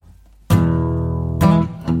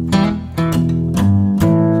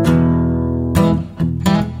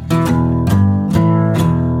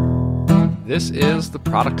This is the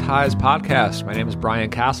Productize Podcast. My name is Brian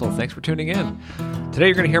Castle. Thanks for tuning in. Today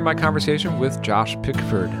you're going to hear my conversation with Josh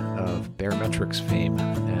Pigford of Baremetrics fame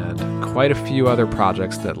and quite a few other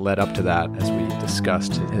projects that led up to that as we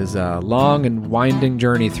discussed his long and winding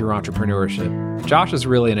journey through entrepreneurship. Josh is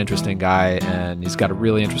really an interesting guy and he's got a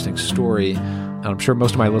really interesting story. I'm sure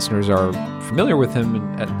most of my listeners are familiar with him,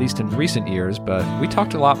 at least in recent years, but we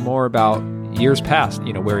talked a lot more about years past,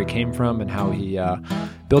 where he came from and how he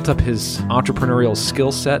built up his entrepreneurial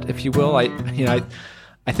skill set, if you will. I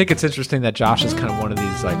think it's interesting that Josh is kind of one of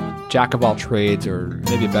these like jack of all trades, or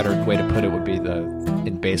maybe a better way to put it would be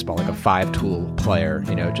in baseball, like a 5-tool player,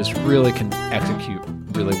 just really can execute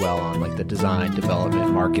really well on like the design,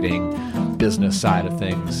 development, marketing, business side of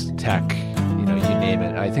things, tech, you name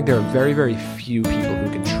it. I think there are very, very few people who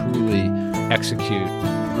can truly execute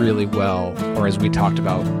really well, or as we talked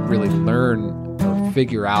about, really learn or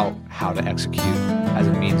figure out how to execute as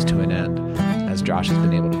a means to an end, as Josh has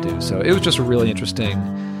been able to do. So it was just a really interesting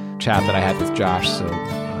chat that I had with Josh, so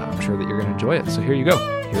I'm sure that you're going to enjoy it. So here you go.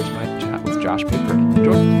 Here's my chat with Josh Pigford.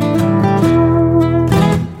 Enjoy.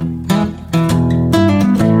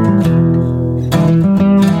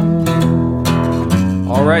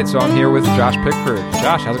 All right, so I'm here with Josh Pigford.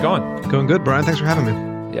 Josh, how's it going? Going good, Brian. Thanks for having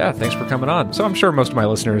me. Yeah, thanks for coming on. So I'm sure most of my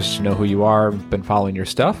listeners know who you are, been following your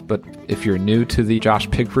stuff, but if you're new to the Josh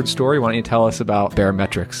Pigford story, why don't you tell us about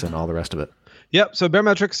Baremetrics and all the rest of it? Yep. So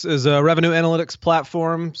Baremetrics is a revenue analytics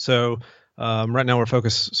platform. So right now we're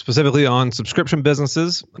focused specifically on subscription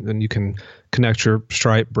businesses. And then you can connect your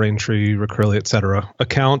Stripe, Braintree, Recurly, et cetera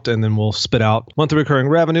account, and then we'll spit out monthly recurring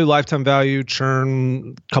revenue, lifetime value,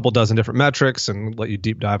 churn, a couple dozen different metrics, and let you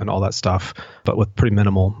deep dive into all that stuff, but with pretty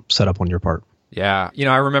minimal setup on your part. Yeah.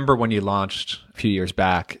 I remember when you launched a few years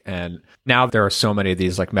back, and now there are so many of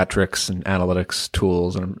these like metrics and analytics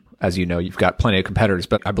tools. And as you know, you've got plenty of competitors,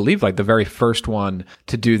 but I believe like the very first one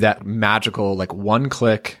to do that magical, like one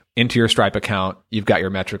click into your Stripe account, you've got your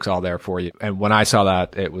metrics all there for you. And when I saw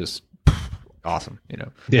that, it was awesome,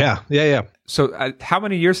 Yeah. So how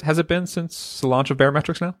many years has it been since the launch of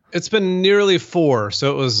Baremetrics now? It's been nearly 4.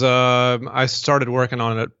 So it was, I started working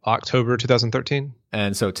on it October 2013.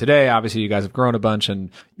 And so today, obviously, you guys have grown a bunch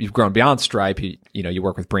and you've grown beyond Stripe. You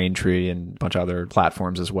work with Braintree and a bunch of other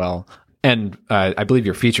platforms as well. And I believe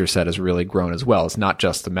your feature set has really grown as well. It's not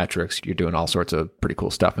just the metrics. You're doing all sorts of pretty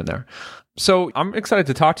cool stuff in there. So I'm excited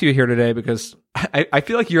to talk to you here today because I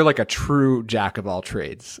feel like you're like a true jack of all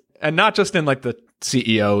trades. And not just in like the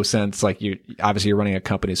CEO sense, like you're running a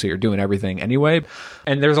company, so you're doing everything anyway.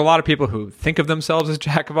 And there's a lot of people who think of themselves as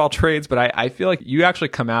jack of all trades, but I feel like you actually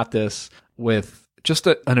come at this with just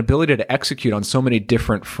an ability to execute on so many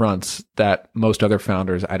different fronts that most other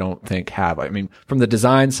founders, I don't think, have. I mean, from the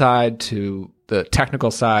design side to the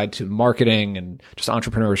technical side to marketing and just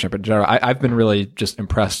entrepreneurship in general, I've been really just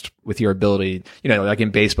impressed with your ability. Like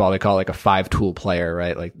in baseball, they call it like a 5-tool player,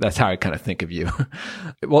 right? Like that's how I kind of think of you.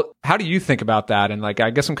 Well, how do you think about that? And like,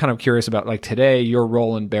 I guess I'm kind of curious about like today, your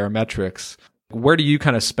role in Baremetrics. Where do you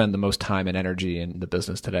kind of spend the most time and energy in the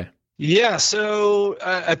business today? Yeah. So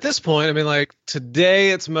at this point, I mean, like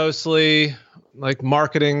today it's mostly like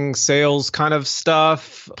marketing, sales kind of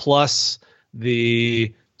stuff, plus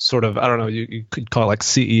the sort of, I don't know, you could call it like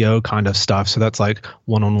CEO kind of stuff. So that's like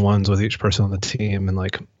one-on-ones with each person on the team and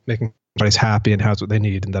like making everybody's happy and has what they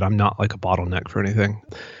need and that I'm not like a bottleneck for anything.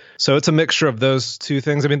 So it's a mixture of those two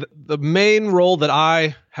things. I mean, the main role that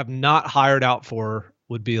I have not hired out for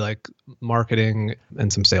would be like marketing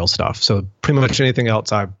and some sales stuff. So pretty much anything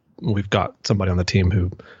else we've got somebody on the team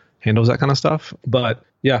who handles that kind of stuff. But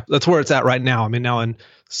yeah, that's where it's at right now. I mean, now in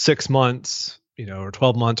 6 months, or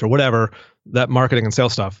 12 months or whatever, that marketing and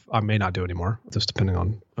sales stuff I may not do anymore, just depending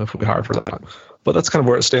on if we hire for that. But that's kind of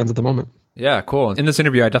where it stands at the moment. Yeah, cool. In this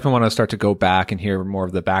interview, I definitely want to start to go back and hear more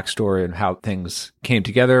of the backstory and how things came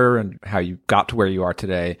together and how you got to where you are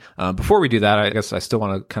today. Before we do that, I guess I still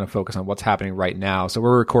want to kind of focus on what's happening right now. So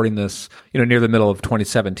we're recording this, near the middle of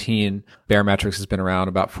 2017. Baremetrics has been around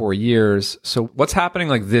about 4 years. So what's happening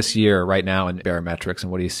like this year right now in Baremetrics,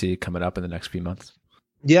 and what do you see coming up in the next few months?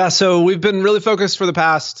 Yeah, so we've been really focused for the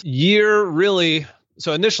past year, really.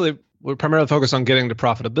 So initially, we're primarily focused on getting to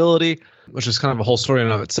profitability, which is kind of a whole story in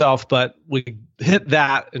and of itself, but we hit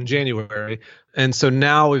that in January. And so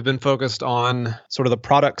now we've been focused on sort of the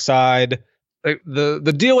product side.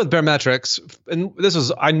 The deal with Baremetrics, and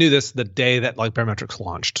I knew this the day that like Baremetrics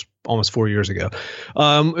launched almost 4 years ago,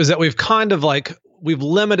 is that we've kind of like, we've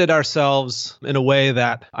limited ourselves in a way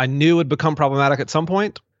that I knew would become problematic at some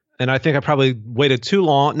point. And I think I probably waited too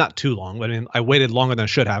long, not too long, but I mean, I waited longer than I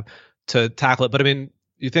should have to tackle it. But I mean,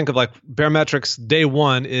 you think of like Baremetrics day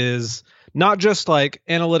one is not just like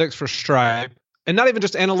analytics for Stripe, and not even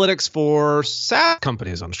just analytics for SaaS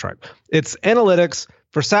companies on Stripe. It's analytics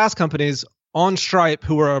for SaaS companies on Stripe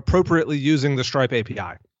who are appropriately using the Stripe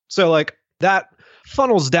API. So like that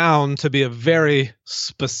funnels down to be a very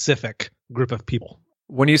specific group of people.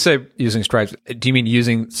 When you say using Stripe, do you mean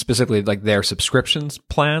using specifically like their subscriptions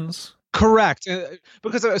plans? Correct.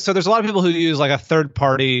 Because so there's a lot of people who use like a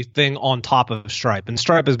third-party thing on top of Stripe, and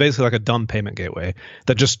Stripe is basically like a dumb payment gateway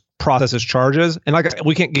that just processes charges. And like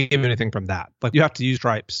we can't give you anything from that. Like you have to use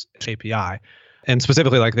Stripe's API, and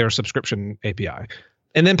specifically like their subscription API.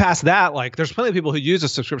 And then past that, like there's plenty of people who use a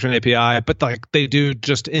subscription API, but like they do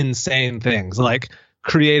just insane things, like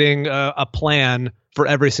creating a plan for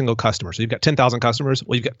every single customer. So you've got 10,000 customers.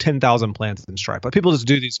 Well, you've got 10,000 plans in Stripe. Like people just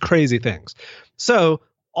do these crazy things. So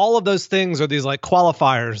all of those things are these like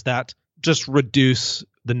qualifiers that just reduce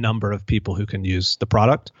the number of people who can use the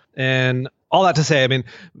product. And all that to say, I mean,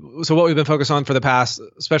 so what we've been focused on for the past,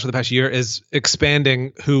 especially the past year, is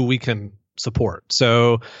expanding who we can support.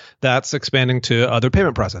 So that's expanding to other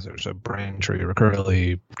payment processors, so Braintree,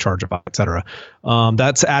 Recurly, Chargeback, et cetera.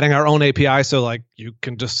 That's adding our own API. So like you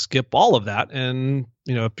can just skip all of that. And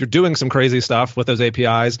you know, if you're doing some crazy stuff with those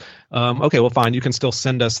APIs, okay, well, fine. You can still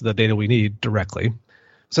send us the data we need directly.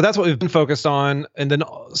 So that's what we've been focused on. And then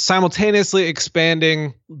simultaneously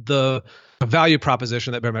expanding the value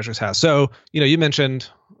proposition that Baremetrics has. So, you know, you mentioned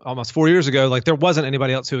almost 4 years ago, like there wasn't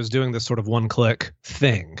anybody else who was doing this sort of one-click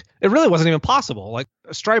thing. It really wasn't even possible. Like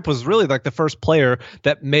Stripe was really like the first player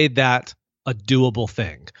that made that a doable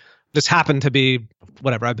thing. This happened to be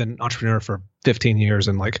whatever. I've been an entrepreneur for 15 years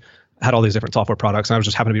and like had all these different software products, and I was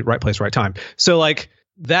just happened to be right place, right time. So like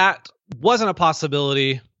that wasn't a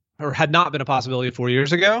possibility, or had not been a possibility 4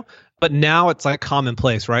 years ago, but now it's like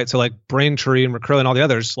commonplace, right? So like Braintree and Recurly and all the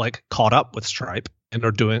others like caught up with Stripe and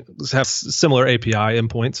are have similar API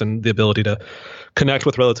endpoints and the ability to connect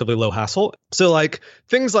with relatively low hassle. So like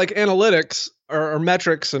things like analytics or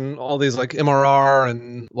metrics and all these like MRR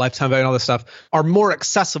and lifetime value and all this stuff are more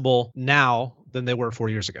accessible now than they were 4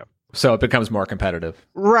 years ago. So it becomes more competitive.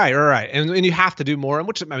 Right. And you have to do more, and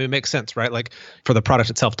which I mean makes sense, right? Like for the product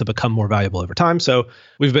itself to become more valuable over time. So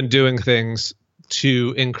we've been doing things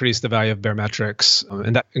to increase the value of Baremetrics,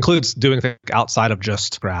 and that includes doing things outside of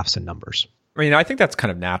just graphs and numbers. I mean, I think that's kind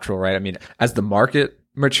of natural, right? I mean, as the market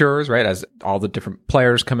matures, right, as all the different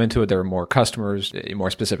players come into it, there are more customers,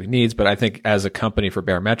 more specific needs. But I think as a company for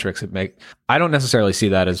Baremetrics, I don't necessarily see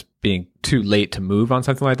that as being too late to move on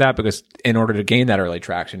something like that, because in order to gain that early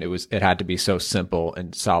traction, it had to be so simple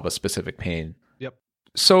and solve a specific pain. Yep.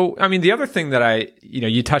 So, I mean, the other thing that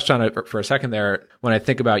you touched on it for a second there, when I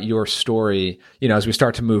think about your story, as we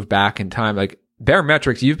start to move back in time, like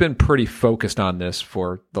Baremetrics, you've been pretty focused on this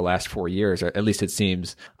for the last 4 years, or at least it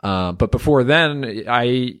seems. But before then,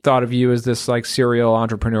 I thought of you as this like serial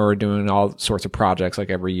entrepreneur doing all sorts of projects like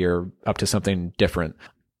every year up to something different.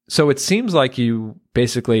 So it seems like you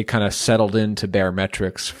basically kind of settled into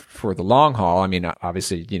Baremetrics for the long haul. I mean,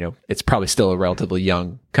 obviously, it's probably still a relatively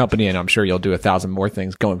young company, and I'm sure you'll do 1,000 more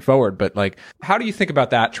things going forward. But like, how do you think about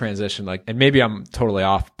that transition? Like, and maybe I'm totally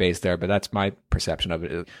off base there, but that's my perception of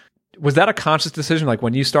it. Was that a conscious decision? Like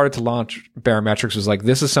when you started to launch Baremetrics, was like,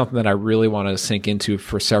 this is something that I really want to sink into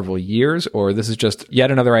for several years, or this is just yet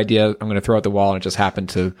another idea I'm going to throw at the wall and it just happened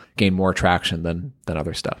to gain more traction than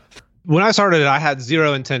other stuff? When I started it, I had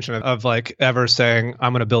zero intention of like ever saying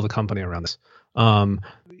I'm going to build a company around this.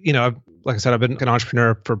 Like I said, I've been an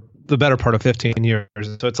entrepreneur for the better part of 15 years.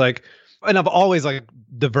 So it's like, and I've always like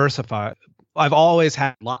diversified. I've always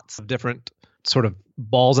had lots of different sort of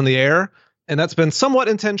balls in the air. And that's been somewhat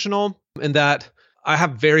intentional in that I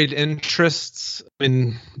have varied interests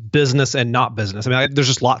in business and not business. I mean, there's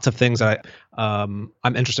just lots of things that I'm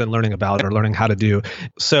interested in learning about or learning how to do.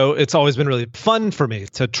 So it's always been really fun for me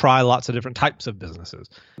to try lots of different types of businesses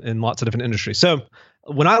in lots of different industries. So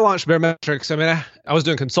when I launched Baremetrics, I mean, I was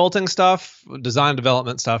doing consulting stuff, design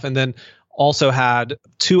development stuff, and then also had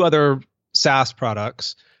 2 other SaaS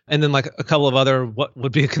products, and then like a couple of other what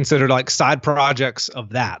would be considered like side projects of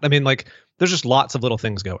that. I mean, like there's just lots of little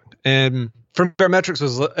things going. And for Baremetrics,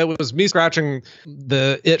 it was me scratching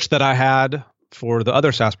the itch that I had for the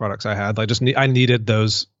other SaaS products I had. I needed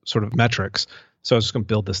those sort of metrics. So I was just going to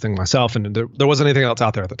build this thing myself, and there wasn't anything else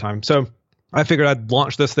out there at the time. So I figured I'd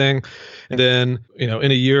launch this thing, and then,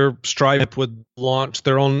 in a year, Stripe would launch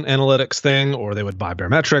their own analytics thing, or they would buy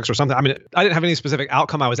Baremetrics or something. I mean, I didn't have any specific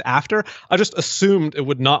outcome I was after. I just assumed it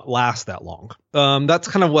would not last that long. That's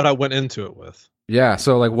kind of what I went into it with. Yeah.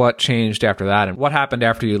 So like what changed after that, and what happened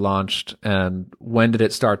after you launched, and when did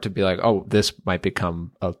it start to be like, oh, this might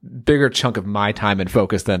become a bigger chunk of my time and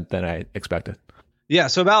focus than I expected? Yeah,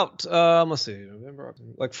 so about let's see, November,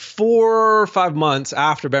 like 4 or 5 months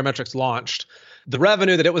after Barometrics launched, the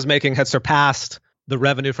revenue that it was making had surpassed the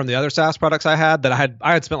revenue from the other SaaS products I had. I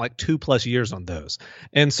had spent like 2+ years on those.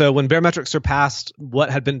 And so when Barometrics surpassed what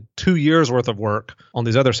had been 2 years worth of work on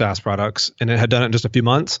these other SaaS products, and it had done it in just a few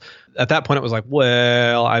months, at that point it was like,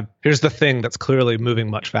 well, here's the thing that's clearly moving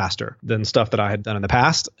much faster than stuff that I had done in the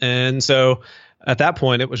past. And so at that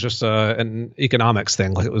point, it was just an economics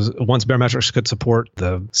thing. Like, it was, once Barometrics could support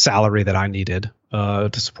the salary that I needed to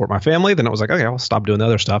support my family, then it was like, okay, I'll stop doing the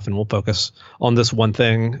other stuff and we'll focus on this one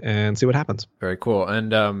thing and see what happens. Very cool.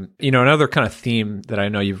 And, another kind of theme that I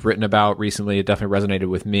know you've written about recently, it definitely resonated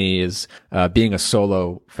with me, is being a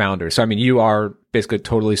solo founder. So, I mean, you are basically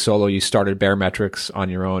totally solo. You started Barometrics on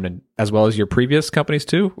your own, and as well as your previous companies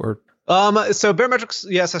too, or? So Barometrics,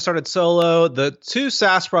 yes, I started solo. The 2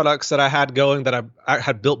 SaaS products that I had going that I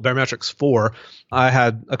had built Barometrics for, I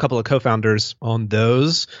had a couple of co-founders on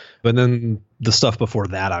those. But then the stuff before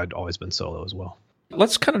that, I'd always been solo as well.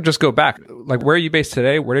 Let's kind of just go back. Like, where are you based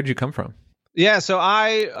today? Where did you come from? Yeah, so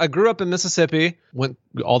I grew up in Mississippi, went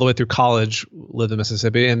all the way through college, lived in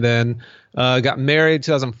Mississippi, and then got married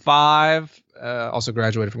 2005, also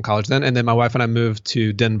graduated from college then. And then my wife and I moved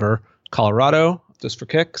to Denver, Colorado, just for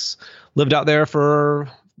kicks. Lived out there for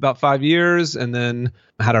about 5 years, and then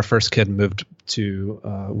had our first kid, moved to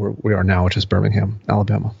where we are now, which is Birmingham,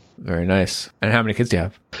 Alabama. Very nice. And how many kids do you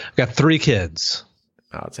have? I've got 3 kids.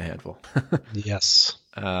 Oh, it's a handful. Yes.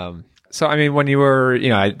 So, I mean, when you were,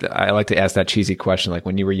 I like to ask that cheesy question, like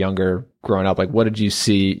when you were younger, growing up, like what did you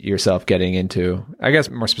see yourself getting into? I guess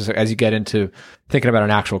more specific, as you get into thinking about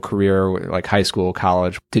an actual career, like high school,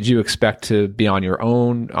 college, did you expect to be on your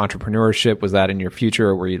own? Entrepreneurship, was that in your future,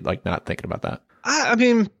 or were you like not thinking about that? I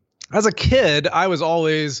mean, as a kid, I was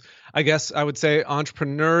always, I guess I would say,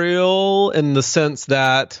 entrepreneurial in the sense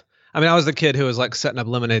that, I mean, I was the kid who was like setting up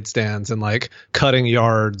lemonade stands and like cutting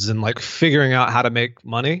yards and like figuring out how to make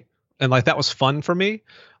money. And like, that was fun for me.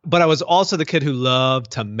 But I was also the kid who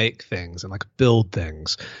loved to make things and like build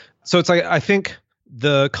things. So it's like, I think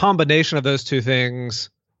the combination of those 2 things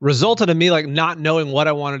resulted in me like not knowing what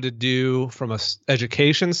I wanted to do from a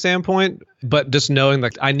education standpoint, but just knowing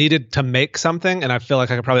like I needed to make something. And I feel like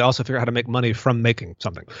I could probably also figure out how to make money from making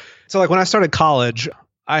something. So like when I started college,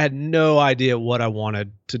 I had no idea what I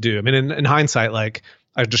wanted to do. I mean, in hindsight, like,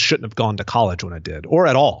 I just shouldn't have gone to college when I did, or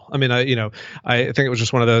at all. I mean, I think it was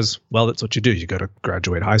just one of those, well, that's what you do. You go to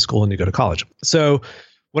graduate high school and you go to college. So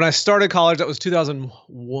when I started college, that was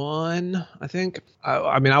 2001, I think.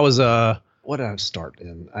 I mean, I was, what did I start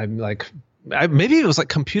in? Maybe it was like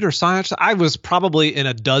computer science. I was probably in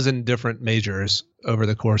a dozen different majors over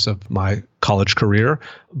the course of my college career.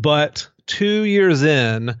 But 2 years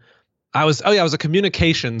in, I was a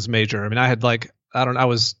communications major. I mean, I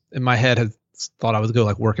was in my head had thought I would go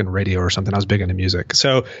like work in radio or something. I was big into music.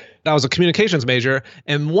 So I was a communications major.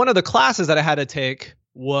 And one of the classes that I had to take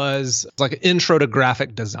was like an intro to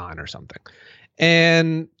graphic design or something.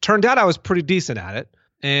 And turned out I was pretty decent at it.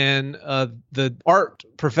 And the art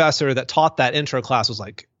professor that taught that intro class was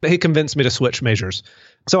like, he convinced me to switch majors.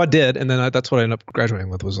 So I did. And then that's what I ended up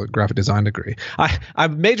graduating with, was a graphic design degree. I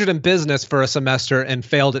majored in business for a semester and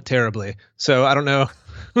failed it terribly. So I don't know.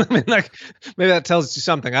 I mean, like, maybe that tells you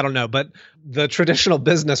something. I don't know. But the traditional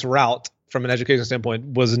business route from an education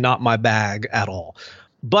standpoint was not my bag at all.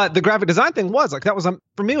 But the graphic design thing was like, that was,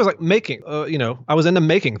 for me, it was like making, I was into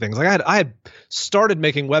making things. Like I had started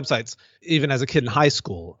making websites even as a kid in high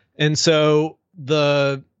school. And so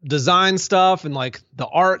the design stuff and like the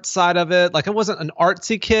art side of it, like I wasn't an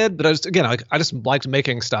artsy kid, but I just liked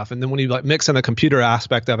making stuff. And then when you like mix in the computer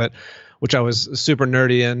aspect of it, which I was super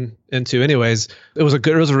nerdy into anyways, it was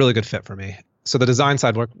a really good fit for me. So the design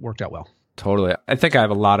side worked out well. Totally. I think I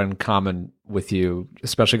have a lot in common with you,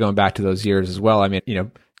 especially going back to those years as well. I mean,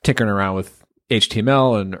 tinkering around with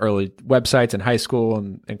HTML and early websites in high school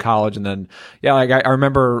and college. And then, yeah, like I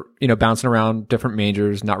remember, bouncing around different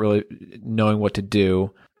majors, not really knowing what to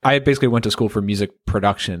do. I basically went to school for music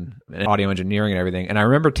production and audio engineering and everything. And I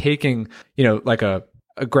remember taking, like a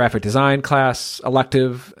graphic design class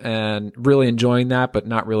elective and really enjoying that, but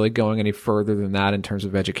not really going any further than that in terms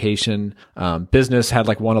of education. Business had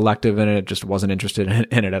like one elective in it, just wasn't interested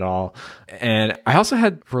in it at all. And I also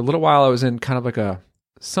had, for a little while, I was in kind of like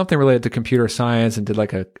something related to computer science and did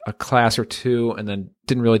like a class or two, and then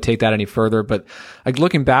didn't really take that any further. But like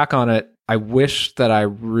looking back on it, I wish that I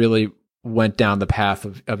really went down the path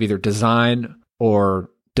of either design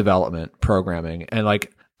or development, programming. And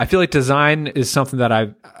like, I feel like design is something that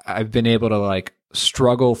I've been able to like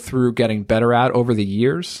struggle through getting better at over the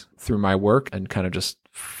years through my work, and kind of just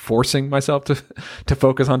forcing myself to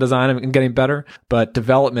focus on design and getting better. But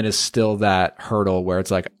development is still that hurdle where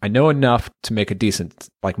it's like, I know enough to make a decent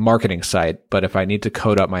like marketing site, but if I need to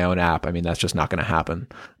code up my own app, I mean, that's just not going to happen.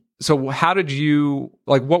 So how did you,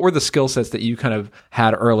 like, what were the skill sets that you kind of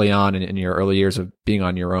had early on in your early years of being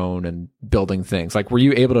on your own and building things? Like, were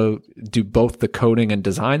you able to do both the coding and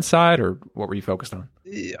design side, or what were you focused on?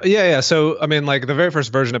 Yeah. So, I mean, like the very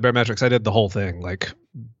first version of Baremetrics, I did the whole thing, like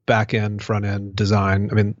back end, front end, design.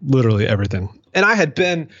 I mean, literally everything. And I had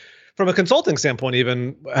been, from a consulting standpoint,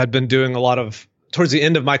 even had been doing a lot of, towards the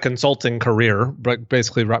end of my consulting career,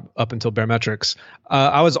 basically right up until Baremetrics,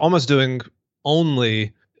 I was almost doing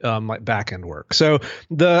only like back end work. So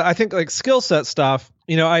I think like skill set stuff,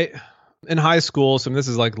 you know, in high school, so this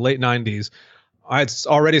is like late 90s, I had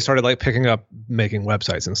already started like picking up making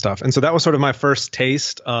websites and stuff. And so that was sort of my first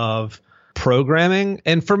taste of programming.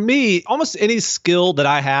 And for me, almost any skill that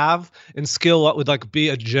I have, and skill would like be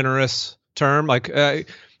a generous term. Like I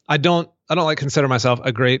don't like consider myself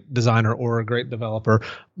a great designer or a great developer,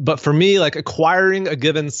 but for me, like acquiring a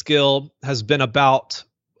given skill has been about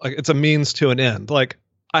like, it's a means to an end. Like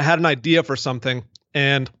I had an idea for something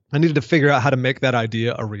and I needed to figure out how to make that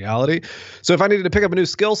idea a reality. So if I needed to pick up a new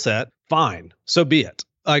skill set, fine, so be it.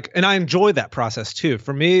 Like, and I enjoy that process too.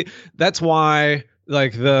 For me, that's why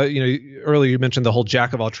like earlier you mentioned the whole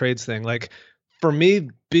jack of all trades thing. Like for me,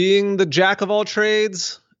 being the jack of all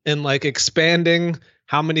trades and like expanding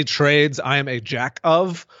how many trades I am a jack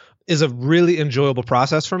of is a really enjoyable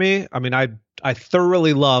process for me. I mean, I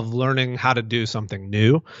thoroughly love learning how to do something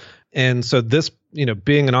new. And so this,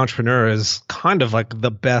 being an entrepreneur is kind of like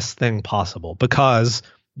the best thing possible because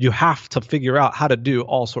you have to figure out how to do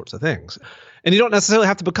all sorts of things. And you don't necessarily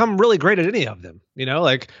have to become really great at any of them.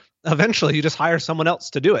 Like eventually you just hire someone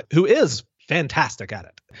else to do it who is fantastic at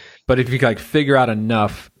it. But if you like figure out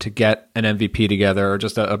enough to get an MVP together or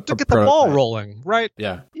just to get the ball rolling, right?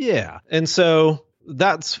 Yeah. Yeah. And so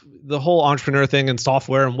that's the whole entrepreneur thing and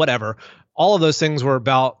software and whatever. All of those things were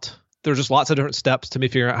about, there's just lots of different steps to me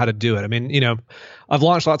figuring out how to do it. I mean, I've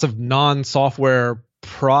launched lots of non-software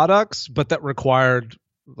products, but that required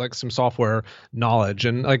like some software knowledge.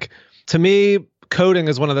 And like, to me, coding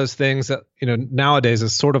is one of those things that, nowadays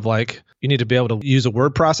is sort of like you need to be able to use a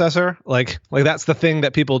word processor. Like that's the thing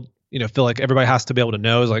that people, feel like everybody has to be able to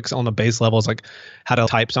know, is like on the base level, is like how to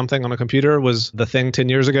type something on a computer was the thing 10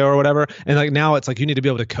 years ago or whatever. And like now it's like you need to be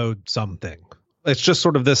able to code something. It's just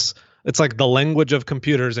sort of this, it's like the language of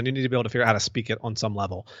computers and you need to be able to figure out how to speak it on some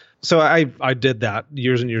level. So I did that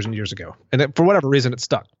years and years and years ago. And for whatever reason, it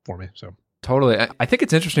stuck for me. So totally. I think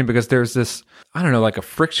it's interesting because there's this, I don't know, like a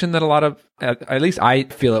friction that a lot of, at least I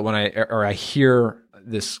feel it when I hear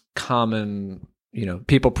this common,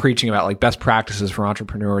 people preaching about like best practices for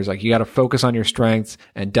entrepreneurs. Like you got to focus on your strengths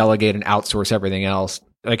and delegate and outsource everything else.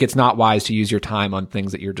 Like it's not wise to use your time on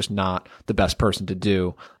things that you're just not the best person to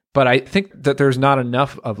do. But I think that there's not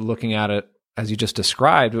enough of looking at it, as you just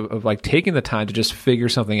described, of like taking the time to just figure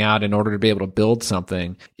something out in order to be able to build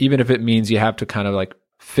something, even if it means you have to kind of like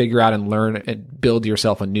figure out and learn and build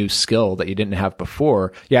yourself a new skill that you didn't have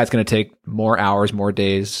before. Yeah, it's going to take more hours, more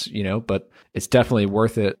days, but it's definitely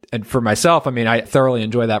worth it. And for myself, I mean, I thoroughly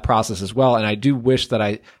enjoy that process as well. And I do wish that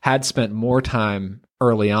I had spent more time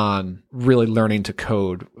early on really learning to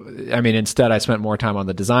code. I mean, instead I spent more time on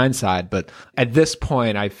the design side, but at this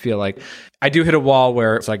point I feel like I do hit a wall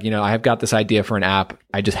where it's like, I have got this idea for an app.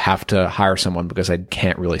 I just have to hire someone because I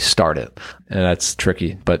can't really start it. And that's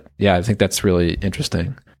tricky. But yeah, I think that's really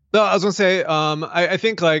interesting. No, I was going to say, I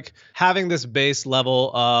think like having this base level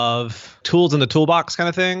of tools in the toolbox kind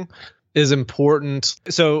of thing is important.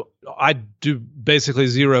 So I do basically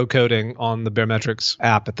zero coding on the Baremetrics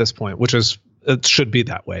app at this point, which is, it should be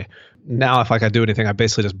that way. Now, if like I do anything, I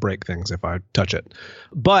basically just break things if I touch it.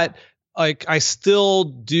 But like I still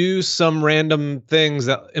do some random things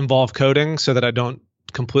that involve coding so that I don't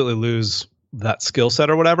completely lose that skill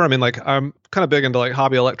set or whatever. I mean, like I'm kind of big into like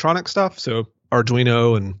hobby electronic stuff. So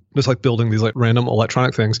Arduino and just like building these like random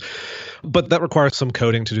electronic things. But that requires some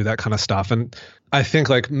coding to do that kind of stuff. And I think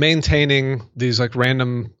like maintaining these like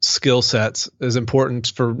random skill sets is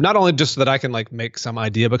important for not only just so that I can like make some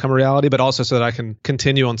idea become a reality, but also so that I can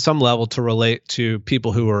continue on some level to relate to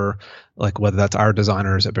people who are like, whether that's our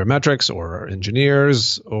designers at Baremetrics or our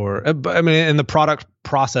engineers or, I mean, in the product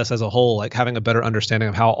process as a whole, like having a better understanding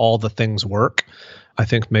of how all the things work, I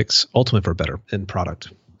think makes ultimately for better end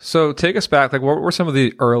product. So take us back, like what were some of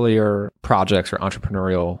the earlier projects or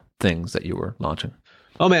entrepreneurial things that you were launching?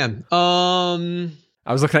 Oh man.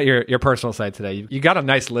 I was looking at your personal site today. You got a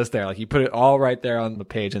nice list there. Like you put it all right there on the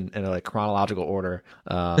page in a like chronological order.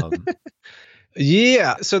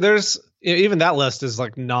 Yeah. So there's, even that list is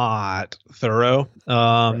like not thorough.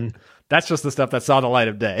 Right. That's just the stuff that saw the light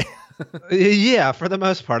of day. Yeah, for the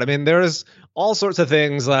most part. I mean, there's all sorts of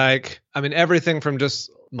things like, I mean, everything from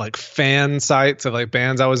just like fan sites of like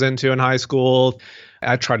bands I was into in high school.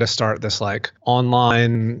 I tried to start this like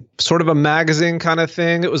online sort of a magazine kind of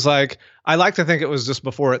thing. It was like, I like to think it was just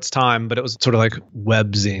before its time, but it was sort of like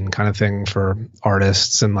webzine kind of thing for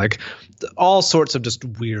artists and like all sorts of just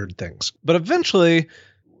weird things. But eventually,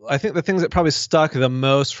 I think the things that probably stuck the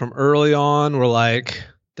most from early on were like,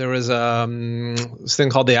 there was this thing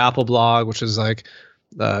called the Apple blog, which is like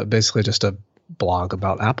basically just a blog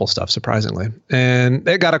about Apple stuff, surprisingly. And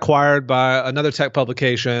it got acquired by another tech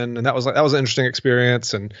publication. And that was an interesting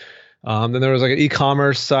experience. And then there was like an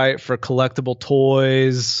e-commerce site for collectible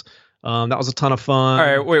toys. That was a ton of fun. All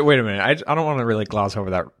right, wait a minute. I don't want to really gloss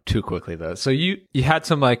over that too quickly though. So you had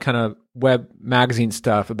some like kind of web magazine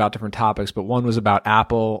stuff about different topics, but one was about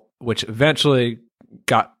Apple, which eventually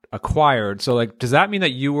got acquired. So like, does that mean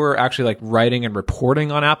that you were actually like writing and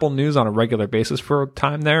reporting on Apple news on a regular basis for a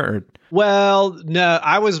time there? Or? Well, no,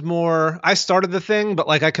 I started the thing, but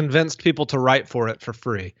like I convinced people to write for it for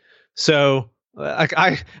free. So like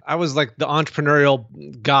I was like the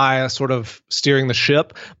entrepreneurial guy sort of steering the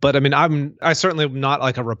ship, but I mean, I certainly am not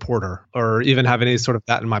like a reporter or even have any sort of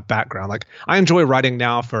that in my background. Like I enjoy writing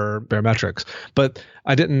now for Baremetrics, but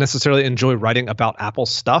I didn't necessarily enjoy writing about Apple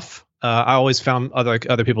stuff. I always found other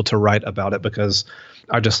people to write about it because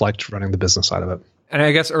I just liked running the business side of it. And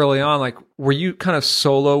I guess early on, like, were you kind of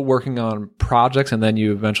solo working on projects and then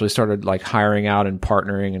you eventually started like hiring out and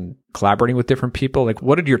partnering and collaborating with different people? Like,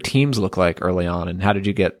 what did your teams look like early on and how did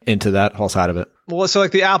you get into that whole side of it? Well, so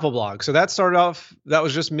like the Apple blog. So that started off, that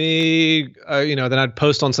was just me, then I'd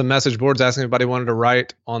post on some message boards asking if anybody wanted to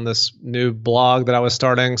write on this new blog that I was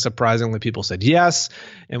starting. Surprisingly, people said yes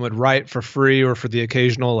and would write for free or for the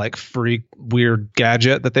occasional like free weird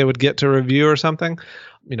gadget that they would get to review or something.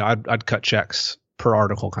 I'd cut checks per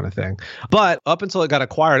article kind of thing. But up until it got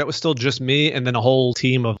acquired, it was still just me and then a whole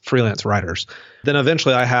team of freelance writers. Then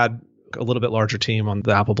eventually I had a little bit larger team on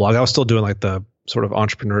the Apple blog. I was still doing like the sort of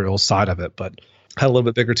entrepreneurial side of it, but had a little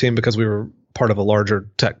bit bigger team because we were part of a larger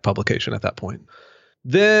tech publication at that point.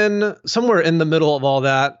 Then somewhere in the middle of all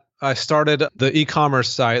that, I started the e-commerce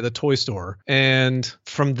site, the toy store. And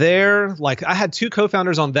from there, like I had two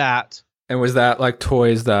co-founders on that. And was that like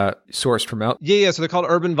toys that sourced from out? Yeah. So they're called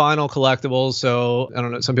Urban Vinyl Collectibles. So I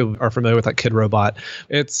don't know. Some people are familiar with like Kid Robot.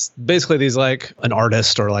 It's basically these like an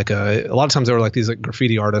artist or like a lot of times they were like these like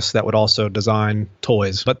graffiti artists that would also design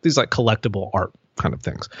toys, but these like collectible art kind of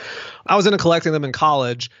things. I was into collecting them in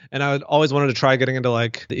college and I always wanted to try getting into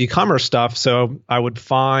like the e-commerce stuff. So I would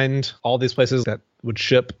find all these places that would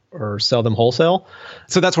ship or sell them wholesale.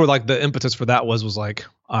 So that's where like the impetus for that was like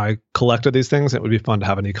I collected these things and it would be fun to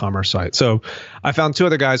have an e-commerce site. So I found two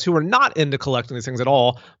other guys who were not into collecting these things at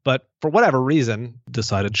all, but for whatever reason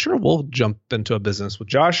decided, sure, we'll jump into a business with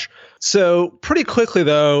Josh. So pretty quickly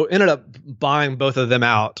though, ended up buying both of them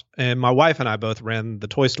out. And my wife and I both ran the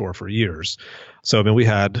toy store for years. So, I mean, we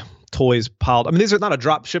had toys piled. I mean, these are not a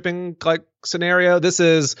drop shipping like scenario. This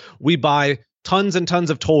is, we buy tons and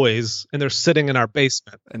tons of toys and they're sitting in our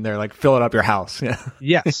basement and they're like filling up your house. Yeah.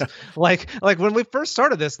 Yes. like when we first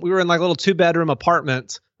started this, we were in like a little 2-bedroom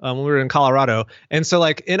apartment when we were in Colorado. And so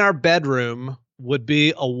like in our bedroom would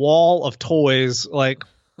be a wall of toys, like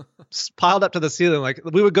piled up to the ceiling. Like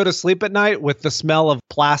we would go to sleep at night with the smell of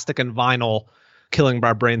plastic and vinyl killing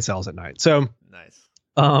our brain cells at night. So nice.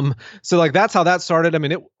 So like that's how that started. I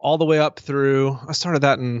mean, it all the way up through, I started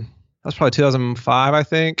that was probably 2005, I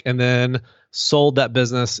think. And then sold that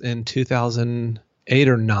business in 2008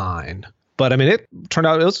 or 9. But I mean, it turned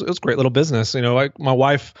out it was a great little business. Like my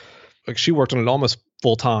wife, like she worked on it almost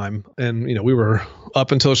full time. And, we were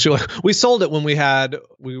up until we sold it when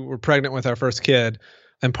we were pregnant with our first kid.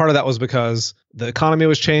 And part of that was because the economy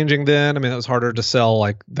was changing then. I mean, it was harder to sell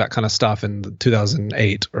like that kind of stuff in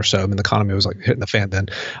 2008 or so. I mean, the economy was like hitting the fan then.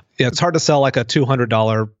 Yeah, it's hard to sell like a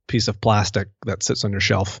 $200 piece of plastic that sits on your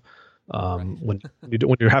shelf when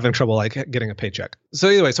you're having trouble like getting a paycheck. So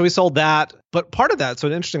anyway, so we sold that. But part of that, so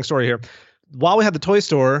an interesting story here. While we had the toy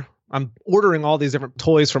store, I'm ordering all these different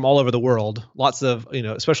toys from all over the world. Lots of,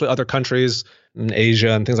 especially other countries in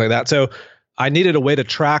Asia and things like that. So I needed a way to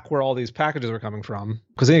track where all these packages were coming from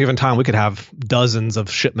because at any given time we could have dozens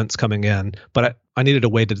of shipments coming in, but I needed a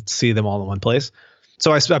way to see them all in one place.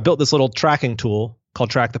 So I built this little tracking tool called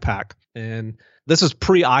Track the Pack. And this is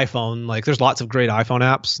pre-iPhone. Like there's lots of great iPhone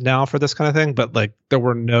apps now for this kind of thing, but like there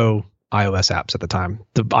were no iOS apps at the time.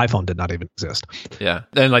 The iPhone did not even exist. Yeah.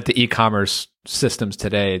 And like the e-commerce systems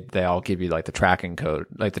today, they all give you like the tracking code,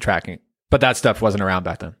 like the tracking But that stuff wasn't around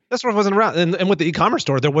back then. That stuff wasn't around. And with the e-commerce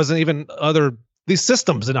store, there wasn't even these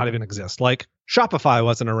systems did not even exist. Like Shopify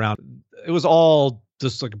wasn't around. It was all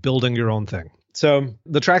just like building your own thing. So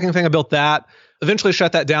the tracking thing, I built that, eventually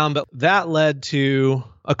shut that down, but that led to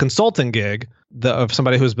a consulting gig of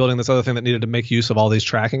somebody who was building this other thing that needed to make use of all these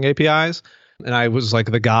tracking APIs. And I was like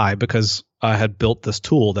the guy because I had built this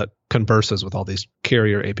tool that converses with all these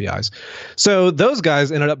carrier APIs. So those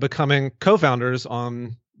guys ended up becoming co-founders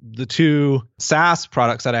on the two SaaS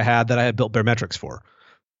products that I had built Baremetrics for.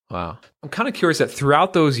 Wow. I'm kind of curious that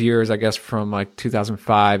throughout those years, I guess from like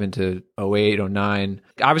 2005 into 08, 09,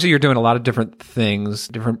 obviously you're doing a lot of different things,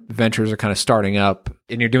 different ventures are kind of starting up,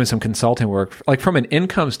 and you're doing some consulting work. Like from an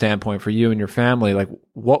income standpoint for you and your family, like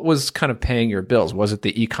what was kind of paying your bills? Was it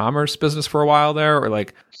the e-commerce business for a while there, or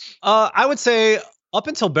like? I would say up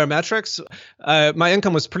until Baremetrics, my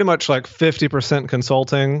income was pretty much like 50%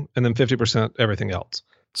 consulting and then 50% everything else.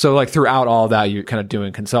 So like throughout all that, you're kind of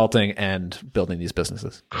doing consulting and building these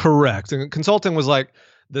businesses. Correct. And consulting was like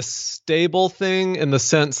the stable thing in the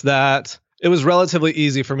sense that it was relatively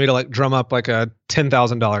easy for me to like drum up like a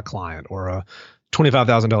 $10,000 client or a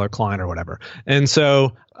 $25,000 client or whatever. And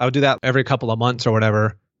so I would do that every couple of months or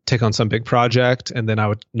whatever, take on some big project, and then I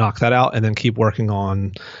would knock that out and then keep working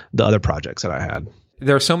on the other projects that I had.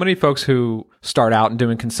 There are so many folks who start out in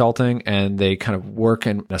doing consulting and they kind of work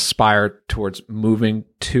and aspire towards moving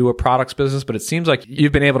to a products business, but it seems like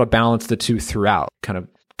you've been able to balance the two throughout, kind of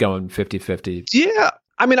going 50-50. Yeah.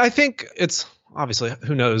 I mean, I think it's obviously,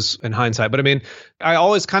 who knows in hindsight, but I mean, I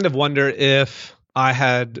always kind of wonder if I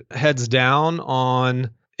had heads down on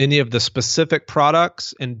any of the specific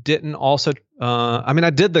products and didn't also, I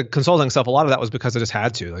did the consulting stuff. A lot of that was because I just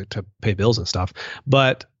had to, like, to pay bills and stuff.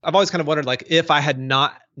 But I've always kind of wondered, like, if I had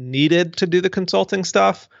not needed to do the consulting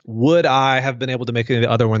stuff, would I have been able to make any of the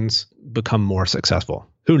other ones become more successful?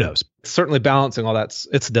 Who knows? Certainly balancing all that,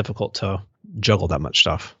 it's difficult to juggle that much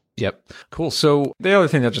stuff. Yep. Cool. So the other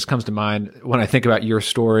thing that just comes to mind when I think about your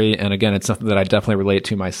story, and again, it's something that I definitely relate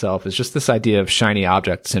to myself, is just this idea of shiny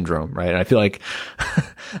object syndrome, right? And I feel like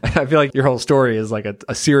your whole story is like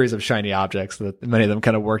a series of shiny objects that many of them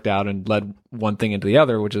kind of worked out and led one thing into the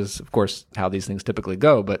other, which is of course how these things typically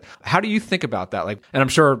go. But how do you think about that? Like, and I'm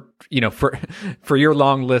sure, for your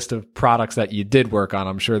long list of products that you did work on,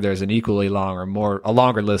 I'm sure there's an equally long or a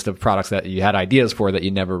longer list of products that you had ideas for that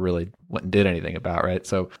you never really went and did anything about, right?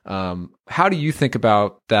 So how do you think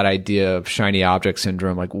about that idea of shiny object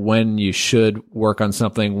syndrome? Like when you should work on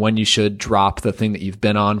something, when you should drop the thing that you've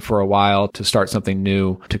been on for a while to start something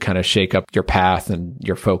new, to kind of shake up your path and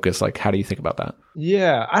your focus? Like, how do you think about that?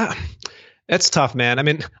 Yeah, it's tough, man. I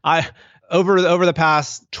mean, over the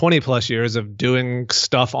past 20 plus years of doing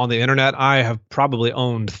stuff on the internet, I have probably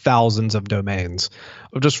owned thousands of domains.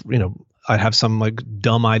 Of just, I'd have some like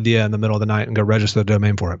dumb idea in the middle of the night and go register the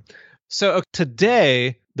domain for it. So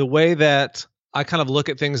today, the way that I kind of look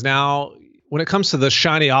at things now, when it comes to the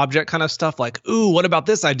shiny object kind of stuff, like, ooh, what about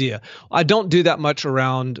this idea? I don't do that much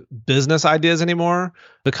around business ideas anymore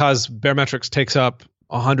because Baremetrics takes up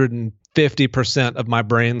 150% of my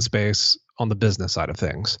brain space on the business side of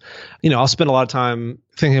things. I'll spend a lot of time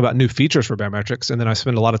thinking about new features for Baremetrics, and then I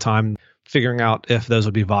spend a lot of time figuring out if those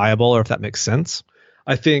would be viable or if that makes sense.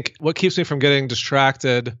 I think what keeps me from getting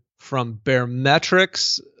distracted from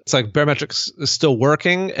Baremetrics, it's like Baremetrics is still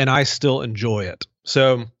working and I still enjoy it.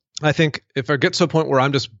 So I think if I get to a point where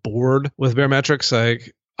I'm just bored with Baremetrics,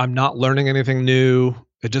 like I'm not learning anything new,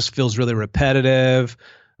 it just feels really repetitive.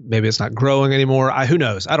 Maybe it's not growing anymore. Who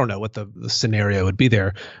knows? I don't know what the scenario would be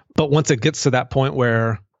there. But once it gets to that point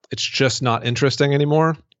where it's just not interesting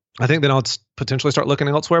anymore, I think then I'll potentially start looking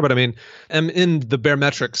elsewhere. But I mean, I'm in the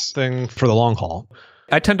Baremetrics thing for the long haul.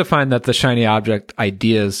 I tend to find that the shiny object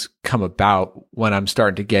ideas come about when I'm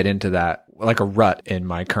starting to get into that, like a rut in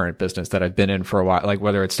my current business that I've been in for a while, like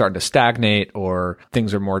whether it's starting to stagnate or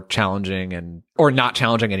things are more challenging or not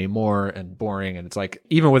challenging anymore and boring. And it's like,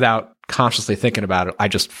 even without consciously thinking about it, I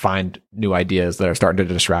just find new ideas that are starting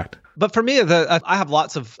to distract. But for me, I have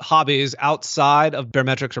lots of hobbies outside of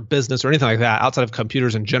Baremetrics or business or anything like that, outside of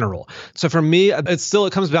computers in general. So for me,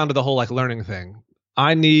 it comes down to the whole like learning thing.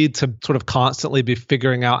 I need to sort of constantly be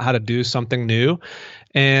figuring out how to do something new.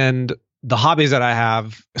 And the hobbies that I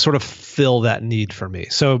have sort of fill that need for me.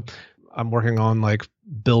 So I'm working on like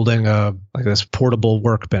building this portable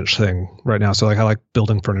workbench thing right now. So like I like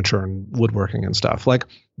building furniture and woodworking and stuff like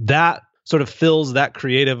that. sort of fills that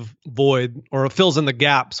creative void or fills in the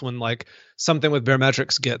gaps when like something with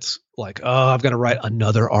barometrics gets like, oh, I've got to write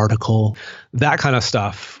another article, that kind of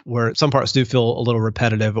stuff, where some parts do feel a little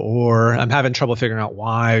repetitive, or I'm having trouble figuring out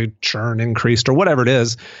why churn increased or whatever it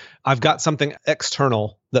is. I've got something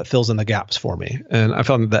external that fills in the gaps for me. And I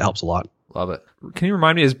found that helps a lot. Love it. Can you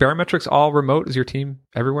remind me, is barometrics all remote? Is your team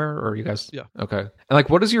everywhere, or are you guys? Yeah. Okay. And like,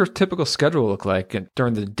 what does your typical schedule look like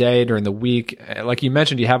during the day, during the week? Like you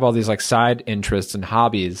mentioned, you have all these like side interests and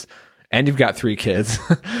hobbies, and you've got 3 kids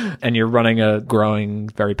and you're running a growing,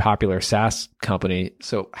 very popular SaaS company.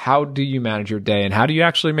 So how do you manage your day, and how do you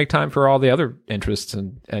actually make time for all the other interests?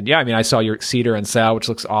 And yeah, I mean, I saw your Cedar and Sal, which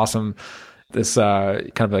looks awesome. This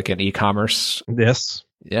kind of like an e-commerce. Yes.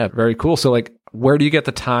 Yeah, very cool. So like, where do you get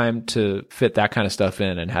the time to fit that kind of stuff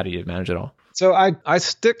in, and how do you manage it all? So I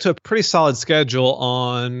stick to a pretty solid schedule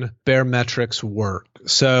on barometrics work.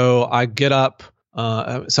 So I get up,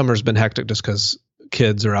 summer's been hectic just because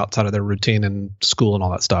kids are outside of their routine and school and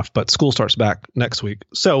all that stuff, but school starts back next week.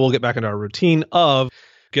 So we'll get back into our routine of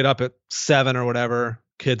get up at 7 or whatever,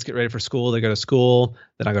 kids get ready for school, they go to school,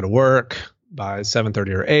 then I go to work by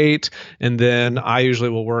 7:30 or 8. And then I usually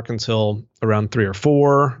will work until around 3 or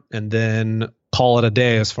 4 and then call it a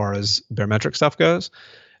day as far as barometric stuff goes.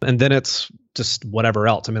 And then it's just whatever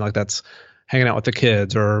else. I mean, like that's hanging out with the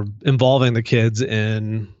kids or involving the kids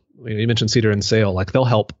in, you mentioned Cedar and Sale, like they'll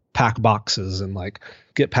help pack boxes and like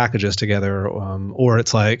get packages together. Or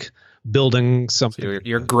it's like building something. So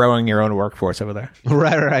you're growing your own workforce over there.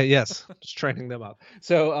 Right. Yes. Just training them up.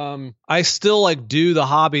 So I still like do the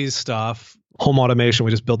hobbies stuff. Home automation.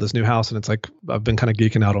 We just built this new house and it's like, I've been kind of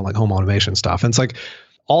geeking out on like home automation stuff. And it's like,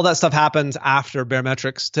 all that stuff happens after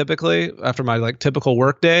barometrics, typically after my like typical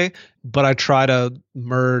work day, but I try to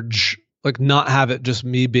merge, like not have it just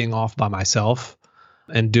me being off by myself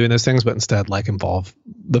and doing those things, but instead like involve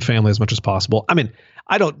the family as much as possible. I mean,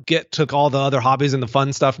 I don't get to all the other hobbies and the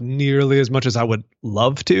fun stuff nearly as much as I would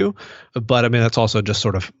love to, but I mean, that's also just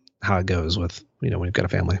sort of how it goes with, when you've got a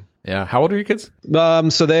family. Yeah. How old are your kids?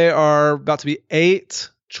 So they are about to be 8,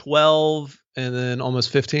 12, and then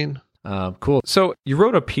almost 15. Cool. So you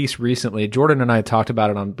wrote a piece recently. Jordan and I talked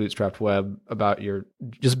about it on Bootstrapped Web about your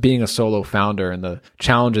just being a solo founder and the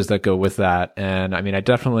challenges that go with that. And I mean, I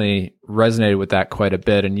definitely resonated with that quite a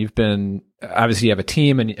bit. And you've been, obviously you have a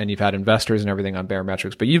team and you've had investors and everything on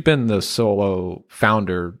barometrics, but you've been the solo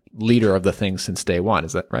founder leader of the thing since day one.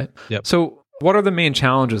 Is that right? Yep. So what are the main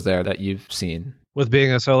challenges there that you've seen? With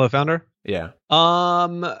being a solo founder? Yeah.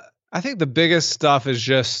 I think the biggest stuff is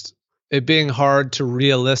just it being hard to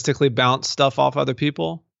realistically bounce stuff off other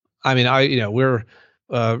people. I mean, we're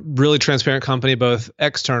a really transparent company, both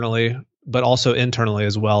externally, but also internally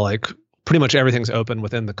as well. Like pretty much everything's open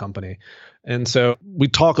within the company. And so we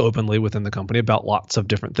talk openly within the company about lots of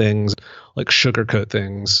different things, like sugarcoat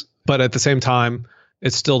things. But at the same time,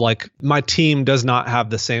 it's still like my team does not have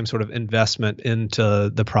the same sort of investment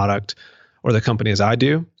into the product or the company as I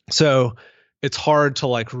do. So it's hard to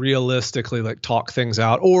like realistically like talk things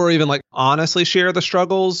out or even like honestly share the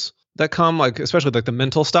struggles that come, like especially like the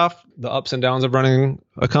mental stuff, the ups and downs of running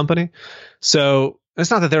a company. So it's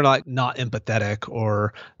not that they're like not empathetic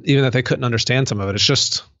or even that they couldn't understand some of it. It's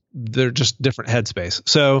just they're just different headspace.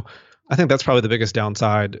 So I think that's probably the biggest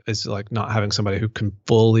downside is like not having somebody who can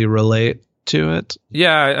fully relate to it.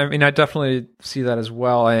 Yeah, I mean, I definitely see that as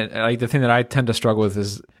well. And like the thing that I tend to struggle with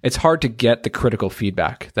is it's hard to get the critical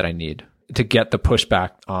feedback that I need to get the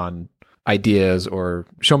pushback on ideas or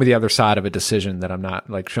show me the other side of a decision that I'm not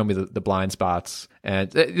like, show me the blind spots. And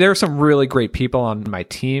there are some really great people on my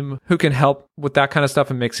team who can help with that kind of stuff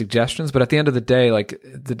and make suggestions. But at the end of the day, like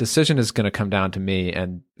the decision is going to come down to me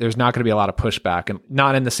and there's not going to be a lot of pushback and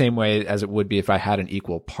not in the same way as it would be if I had an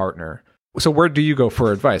equal partner. So where do you go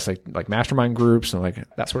for advice? Like mastermind groups and like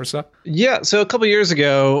that sort of stuff? Yeah. So a couple of years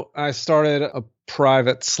ago, I started a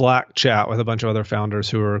private Slack chat with a bunch of other founders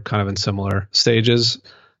who are kind of in similar stages.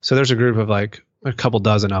 So there's a group of like a couple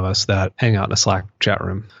dozen of us that hang out in a Slack chat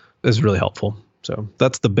room. It's really helpful. So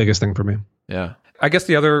that's the biggest thing for me. Yeah. I guess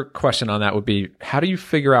the other question on that would be, how do you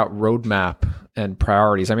figure out roadmap and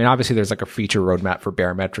priorities? I mean, obviously there's like a feature roadmap for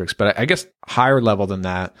barometrics, but I guess higher level than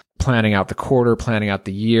that, planning out the quarter, planning out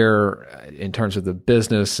the year in terms of the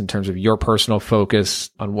business, in terms of your personal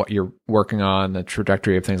focus on what you're working on, the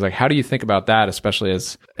trajectory of things. Like, how do you think about that, especially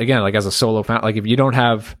as, again, like as a solo founder, like if you don't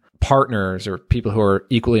have partners or people who are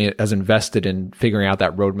equally as invested in figuring out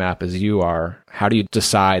that roadmap as you are, how do you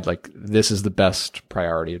decide like this is the best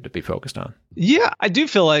priority to be focused on? Yeah, I do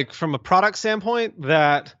feel like from a product standpoint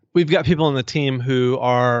that we've got people on the team who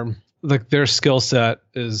are like their skill set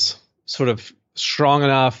is sort of strong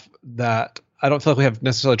enough that I don't feel like we have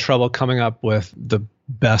necessarily trouble coming up with the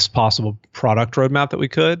best possible product roadmap that we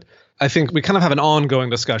could. I think we kind of have an ongoing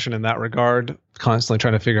discussion in that regard, constantly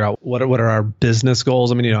trying to figure out what are our business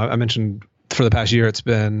goals. I mean, I mentioned for the past year, it's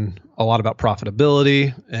been a lot about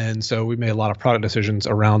profitability. And so we made a lot of product decisions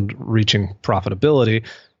around reaching profitability.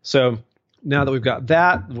 So now that we've got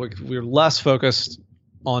that, we're less focused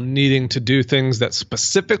on needing to do things that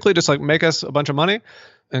specifically just like make us a bunch of money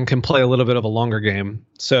and can play a little bit of a longer game.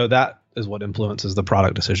 So that is what influences the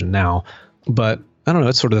product decision now. But I don't know,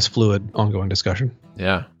 it's sort of this fluid, ongoing discussion.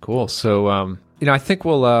 Yeah, cool. So, I think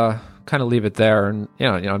we'll kind of leave it there. And,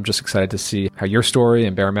 I'm just excited to see how your story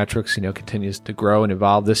and Barometrics, continues to grow and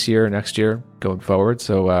evolve this year, next year, going forward.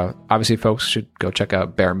 So, obviously, folks should go check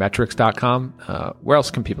out barometrics.com. Where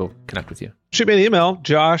else can people connect with you? Shoot me an email,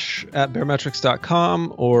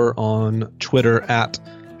 josh@barometrics.com, or on Twitter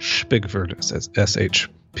 @Spigford,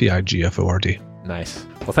 SHPIGFORD. Nice.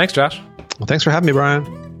 Well, thanks, Josh. Well, thanks for having me, Brian.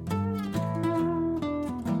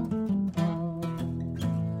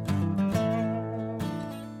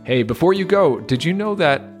 Hey, before you go, did you know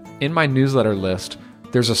that in my newsletter list,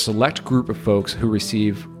 there's a select group of folks who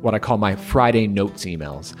receive what I call my Friday Notes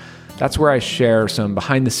emails? That's where I share some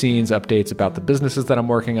behind-the-scenes updates about the businesses that I'm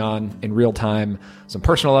working on in real time, some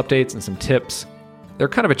personal updates and some tips. They're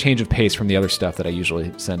kind of a change of pace from the other stuff that I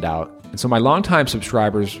usually send out. And so my longtime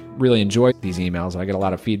subscribers really enjoy these emails. I get a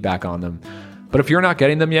lot of feedback on them. But if you're not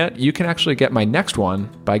getting them yet, you can actually get my next one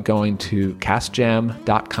by going to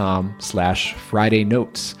castjam.com/Friday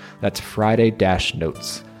Notes. That's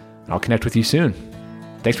Friday-Notes. And I'll connect with you soon.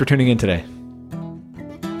 Thanks for tuning in today.